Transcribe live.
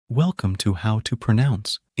Welcome to How to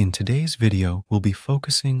Pronounce. In today's video, we'll be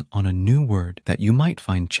focusing on a new word that you might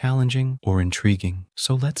find challenging or intriguing.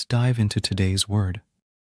 So let's dive into today's word.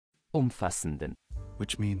 Umfassenden.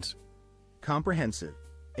 Which means comprehensive,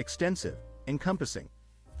 extensive, encompassing,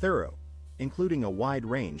 thorough, including a wide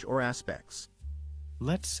range or aspects.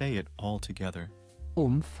 let's say it all together.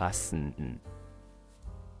 Umfassenden.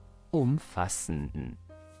 Umfassenden.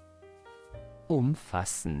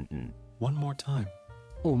 Umfassenden. One more time.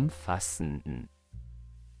 Umfassenden.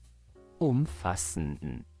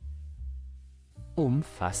 Umfassenden.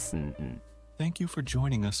 Umfassenden. Thank you for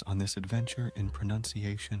joining us on this adventure in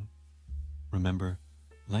pronunciation. Remember,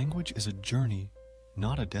 language is a journey,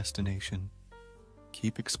 not a destination.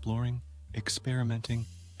 Keep exploring, experimenting,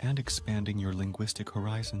 and expanding your linguistic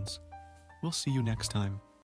horizons. We'll see you next time.